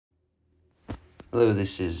Hello,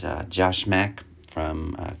 this is Josh Mack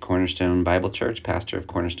from Cornerstone Bible Church, pastor of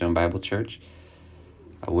Cornerstone Bible Church.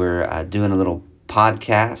 We're doing a little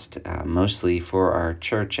podcast, mostly for our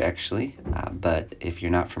church, actually. But if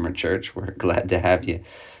you're not from our church, we're glad to have you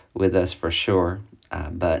with us for sure.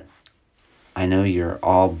 But I know you're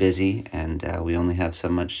all busy, and we only have so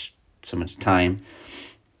much time.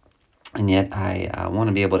 And yet, I want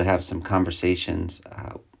to be able to have some conversations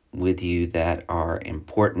with you that are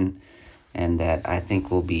important and that I think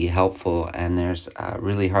will be helpful. And there's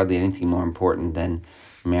really hardly anything more important than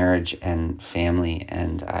marriage and family.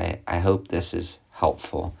 And I hope this is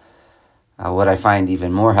helpful. What I find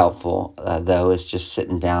even more helpful, though, is just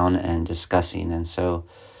sitting down and discussing. And so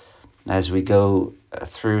as we go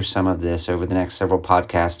through some of this over the next several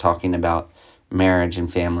podcasts talking about marriage and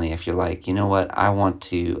family, if you're like, you know what, I want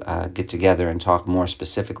to get together and talk more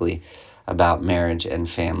specifically about marriage and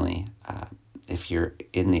family. If you're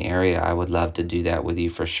in the area, I would love to do that with you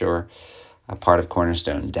for sure. A part of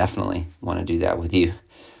Cornerstone, definitely want to do that with you.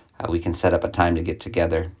 We can set up a time to get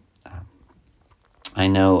together. I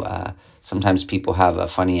know sometimes people have a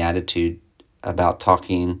funny attitude about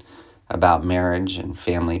talking about marriage and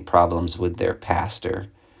family problems with their pastor.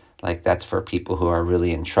 Like that's for people who are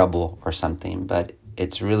really in trouble or something, but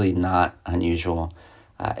it's really not unusual.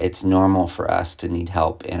 It's normal for us to need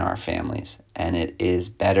help in our families, and it is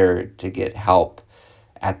better to get help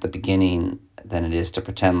at the beginning than it is to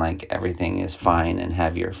pretend like everything is fine and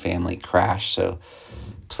have your family crash. So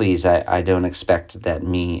please, I don't expect that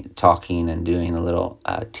me talking and doing a little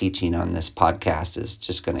teaching on this podcast is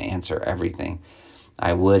just going to answer everything.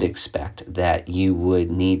 I would expect that you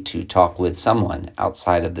would need to talk with someone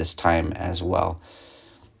outside of this time as well.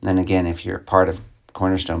 And again, if you're part of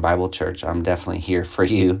Cornerstone Bible Church, I'm definitely here for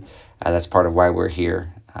you. That's part of why we're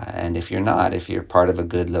here. And if you're not, if you're part of a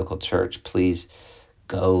good local church, please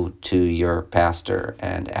go to your pastor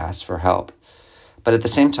and ask for help. But at the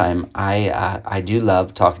same time, I do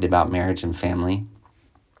love talking about marriage and family.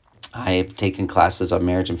 I've taken classes on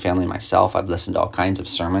marriage and family myself. I've listened to all kinds of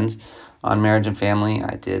sermons on marriage and family.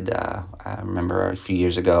 I remember a few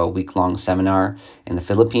years ago, a week-long seminar in the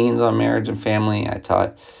Philippines on marriage and family. I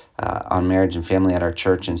taught on marriage and family at our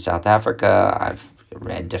church in South Africa. I've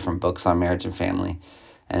read different books on marriage and family,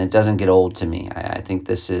 and it doesn't get old to me. I think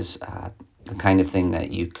this is the kind of thing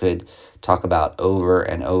that you could talk about over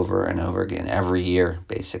and over and over again every year,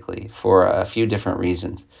 basically, for a few different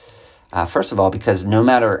reasons. First of all, because no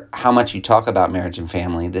matter how much you talk about marriage and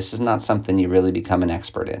family, this is not something you really become an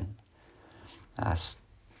expert in. Uh,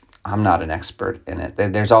 I'm not an expert in it.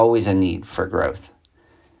 There's always a need for growth.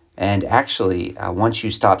 And actually, once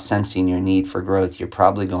you stop sensing your need for growth, you're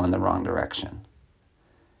probably going the wrong direction.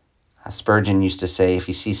 Spurgeon used to say, if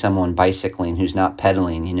you see someone bicycling who's not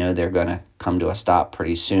pedaling, you know they're going to come to a stop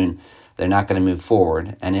pretty soon. They're not going to move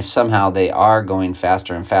forward. And if somehow they are going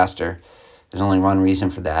faster and faster, there's only one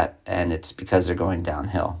reason for that, and it's because they're going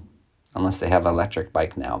downhill. Unless they have an electric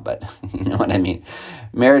bike now, but you know what I mean.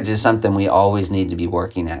 Marriage is something we always need to be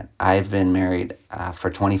working at. I've been married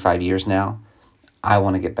for 25 years now. I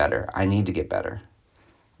want to get better. I need to get better.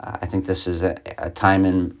 I think this is a time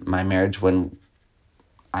in my marriage when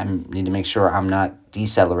I need to make sure I'm not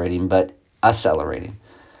decelerating, but accelerating.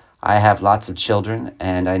 I have lots of children,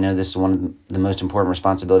 and I know this is one of the most important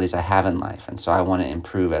responsibilities I have in life, and so I want to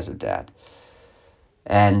improve as a dad.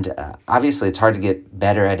 And obviously, it's hard to get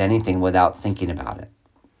better at anything without thinking about it.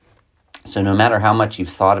 So no matter how much you've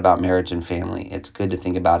thought about marriage and family, it's good to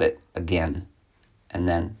think about it again, and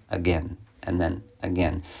then again, and then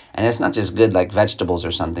again. And it's not just good like vegetables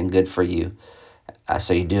or something, good for you.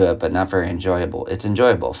 So you do it, but not very enjoyable. It's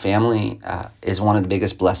enjoyable. Family is one of the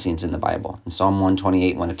biggest blessings in the Bible. In Psalm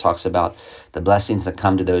 128, when it talks about the blessings that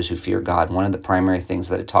come to those who fear God, one of the primary things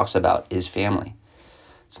that it talks about is family.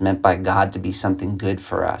 It's meant by God to be something good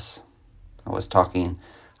for us. I was talking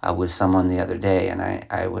with someone the other day, and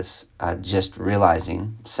I was just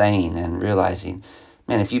saying and realizing,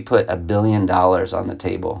 man, if you put $1 billion on the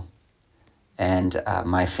table and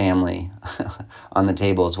my family on the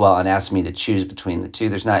table as well and asked me to choose between the two,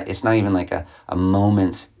 it's not even like a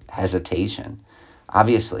moment's hesitation.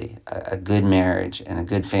 Obviously, a good marriage and a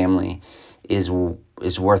good family is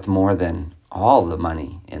worth more than all the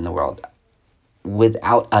money in the world,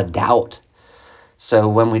 without a doubt. So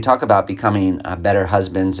when we talk about becoming better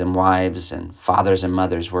husbands and wives and fathers and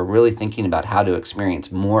mothers, we're really thinking about how to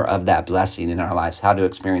experience more of that blessing in our lives, how to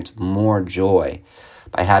experience more joy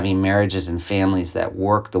by having marriages and families that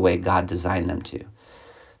work the way God designed them to.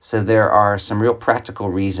 So there are some real practical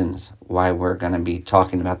reasons why we're going to be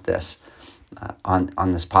talking about this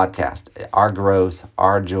on this podcast. Our growth,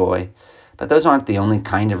 our joy. But those aren't the only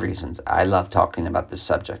kind of reasons I love talking about this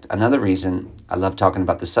subject. Another reason I love talking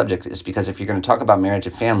about this subject is because if you're going to talk about marriage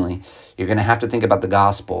and family, you're going to have to think about the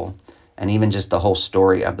gospel and even just the whole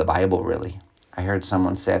story of the Bible, really. I heard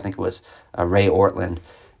someone say, I think it was Ray Ortland,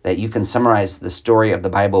 that you can summarize the story of the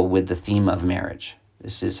Bible with the theme of marriage.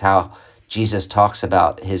 This is how Jesus talks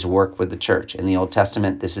about his work with the church. In the Old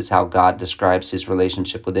Testament, this is how God describes his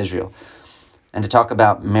relationship with Israel. And to talk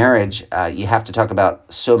about marriage, you have to talk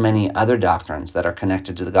about so many other doctrines that are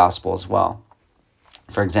connected to the gospel as well.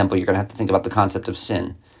 For example, you're going to have to think about the concept of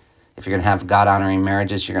sin. If you're going to have God-honoring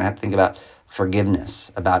marriages, you're going to have to think about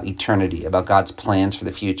forgiveness, about eternity, about God's plans for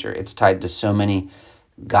the future. It's tied to so many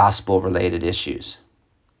gospel-related issues.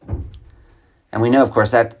 And we know, of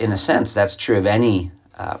course, that in a sense, that's true of any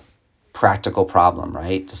practical problem,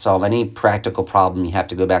 right? To solve any practical problem, you have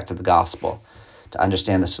to go back to the gospel to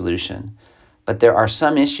understand the solution. But there are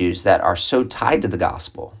some issues that are so tied to the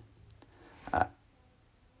gospel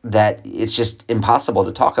that it's just impossible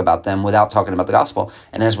to talk about them without talking about the gospel.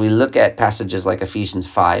 And as we look at passages like Ephesians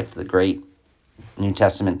 5, the great New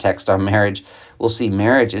Testament text on marriage, we'll see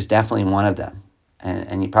marriage is definitely one of them.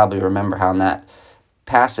 And you probably remember how in that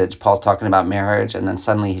passage, Paul's talking about marriage, and then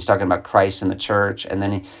suddenly he's talking about Christ and the church, and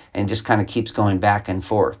then he just kind of keeps going back and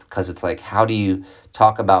forth, because it's like, how do you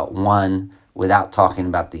talk about one without talking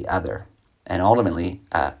about the other? And ultimately,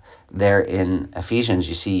 there in Ephesians,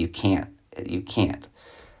 you see you can't.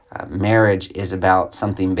 Marriage is about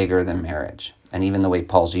something bigger than marriage. And even the way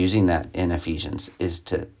Paul's using that in Ephesians is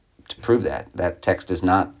to prove that. That text is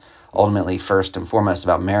not ultimately first and foremost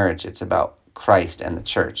about marriage. It's about Christ and the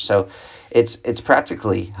church. So it's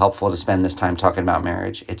practically helpful to spend this time talking about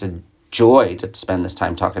marriage. It's a joy to spend this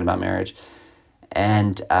time talking about marriage.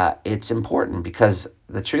 And it's important because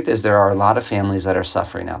the truth is there are a lot of families that are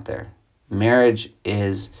suffering out there. Marriage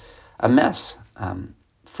is a mess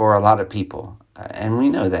for a lot of people. And we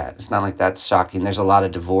know that. It's not like that's shocking. There's a lot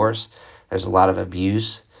of divorce. There's a lot of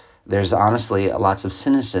abuse. There's honestly lots of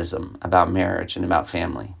cynicism about marriage and about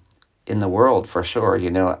family in the world, for sure.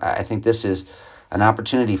 I think this is an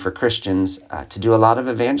opportunity for Christians to do a lot of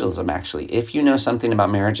evangelism, actually. If you know something about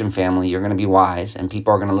marriage and family, you're going to be wise, and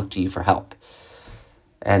people are going to look to you for help.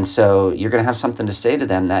 And so you're going to have something to say to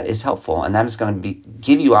them that is helpful, and that is going to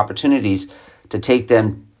give you opportunities to take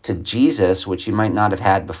them to Jesus, which you might not have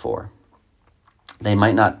had before. They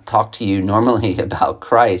might not talk to you normally about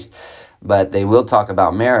Christ, but they will talk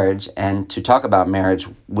about marriage, and to talk about marriage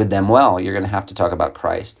with them well, you're going to have to talk about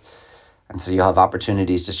Christ. And so you'll have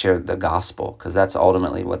opportunities to share the gospel, because that's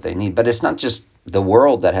ultimately what they need. But it's not just the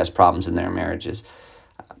world that has problems in their marriages.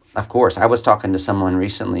 Of course, I was talking to someone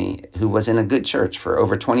recently who was in a good church for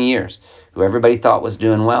over 20 years, who everybody thought was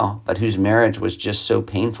doing well, but whose marriage was just so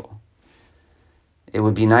painful. It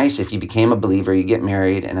would be nice if you became a believer, you get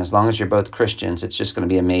married, and as long as you're both Christians, it's just going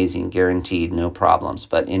to be amazing, guaranteed, no problems.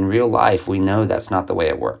 But in real life, we know that's not the way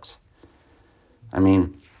it works. I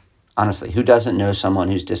mean, honestly, who doesn't know someone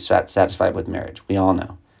who's dissatisfied with marriage? We all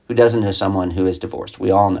know. Who doesn't know someone who is divorced?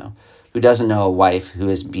 We all know. Who doesn't know a wife who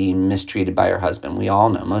is being mistreated by her husband? We all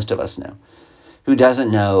know. Most of us know. Who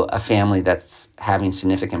doesn't know a family that's having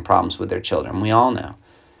significant problems with their children? We all know.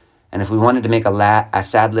 And if we wanted to make a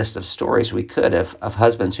sad list of stories, we could, of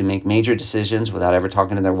husbands who make major decisions without ever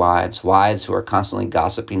talking to their wives who are constantly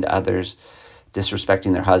gossiping to others,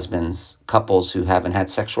 disrespecting their husbands, couples who haven't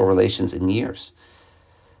had sexual relations in years.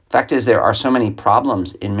 The fact is, there are so many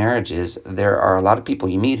problems in marriages. There are a lot of people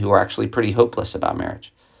you meet who are actually pretty hopeless about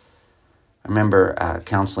marriage. I remember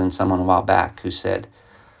counseling someone a while back who said,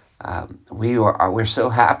 we're so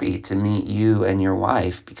happy to meet you and your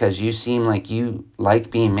wife because you seem like you like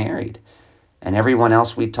being married. And everyone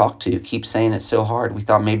else we talk to keeps saying it's so hard. We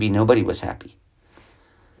thought maybe nobody was happy.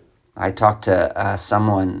 I talked to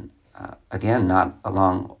someone, again, not a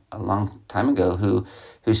long time ago,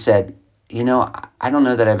 who said, I don't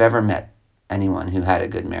know that I've ever met anyone who had a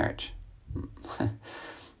good marriage.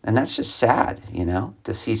 And that's just sad,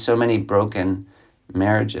 to see so many broken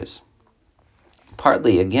marriages.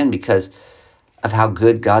 Partly, again, because of how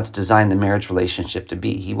good God's designed the marriage relationship to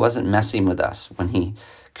be. He wasn't messing with us when he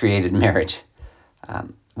created marriage.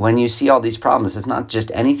 When you see all these problems, it's not just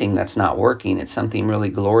anything that's not working. It's something really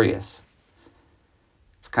glorious.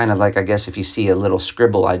 It's kind of like, I guess, if you see a little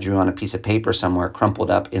scribble I drew on a piece of paper somewhere crumpled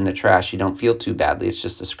up in the trash, you don't feel too badly. It's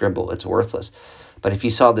just a scribble. It's worthless. But if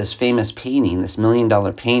you saw this famous painting, this $1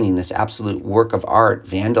 million painting, this absolute work of art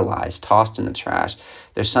vandalized, tossed in the trash,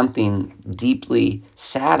 there's something deeply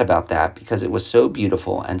sad about that because it was so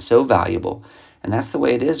beautiful and so valuable. And that's the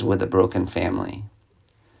way it is with a broken family,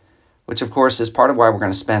 which, of course, is part of why we're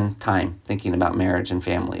going to spend time thinking about marriage and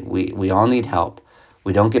family. We all need help.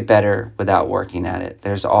 We don't get better without working at it.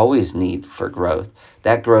 There's always need for growth.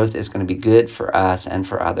 That growth is going to be good for us and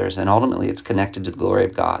for others, and ultimately it's connected to the glory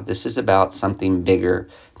of God. This is about something bigger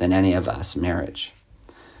than any of us, marriage.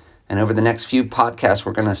 And over the next few podcasts,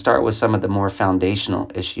 we're going to start with some of the more foundational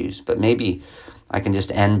issues, but maybe I can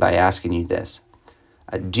just end by asking you this.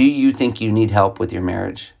 Do you think you need help with your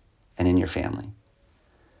marriage and in your family?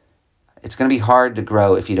 It's going to be hard to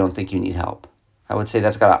grow if you don't think you need help. I would say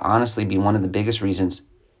that's got to honestly be one of the biggest reasons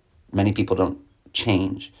many people don't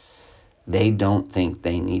change. They don't think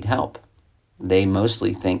they need help. They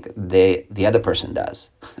mostly think the other person does.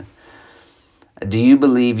 Do you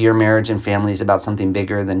believe your marriage and family is about something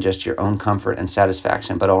bigger than just your own comfort and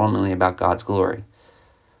satisfaction, but ultimately about God's glory?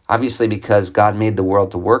 Obviously, because God made the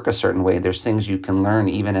world to work a certain way, there's things you can learn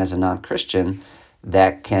even as a non-Christian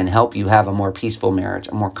that can help you have a more peaceful marriage,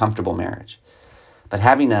 a more comfortable marriage. But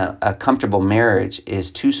having a comfortable marriage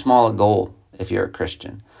is too small a goal if you're a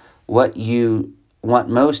Christian. What you want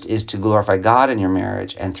most is to glorify God in your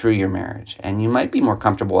marriage and through your marriage. And you might be more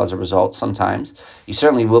comfortable as a result sometimes. You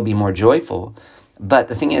certainly will be more joyful. But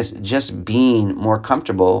the thing is, just being more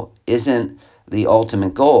comfortable isn't the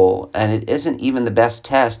ultimate goal, and it isn't even the best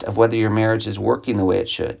test of whether your marriage is working the way it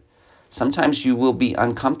should. Sometimes you will be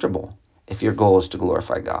uncomfortable if your goal is to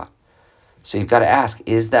glorify God. So you've got to ask,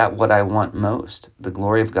 is that what I want most, the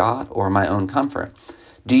glory of God or my own comfort?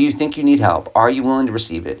 Do you think you need help? Are you willing to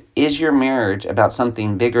receive it? Is your marriage about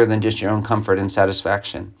something bigger than just your own comfort and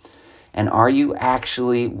satisfaction? And are you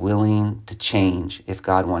actually willing to change if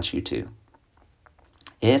God wants you to?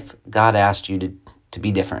 If God asked you to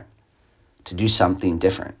be different, to do something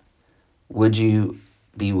different, would you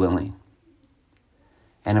be willing?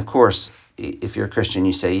 And of course, if you're a Christian,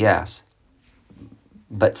 you say yes.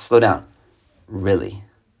 But slow down. Really?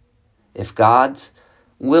 If God's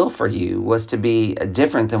will for you was to be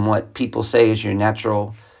different than what people say is your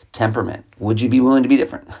natural temperament, would you be willing to be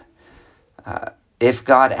different? If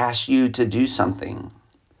God asked you to do something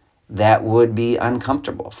that would be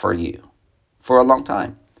uncomfortable for you for a long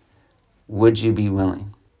time, would you be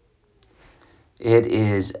willing? It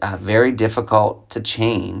is very difficult to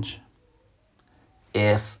change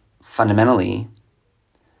if fundamentally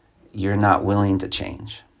you're not willing to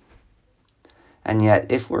change. And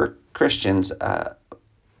yet, if we're Christians, the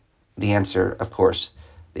answer, of course,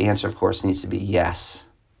 needs to be yes.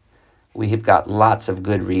 We have got lots of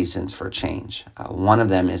good reasons for change. One of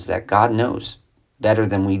them is that God knows better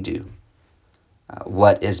than we do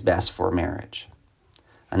what is best for marriage.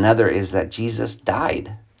 Another is that Jesus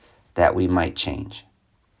died that we might change.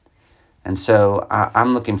 And so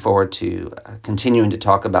I'm looking forward to continuing to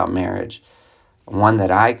talk about marriage. One, that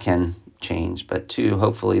I can change, but two,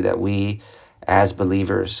 hopefully that we as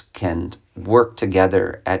believers can work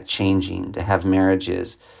together at changing to have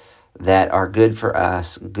marriages that are good for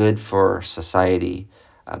us, good for society,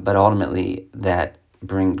 but ultimately that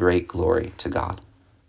bring great glory to God.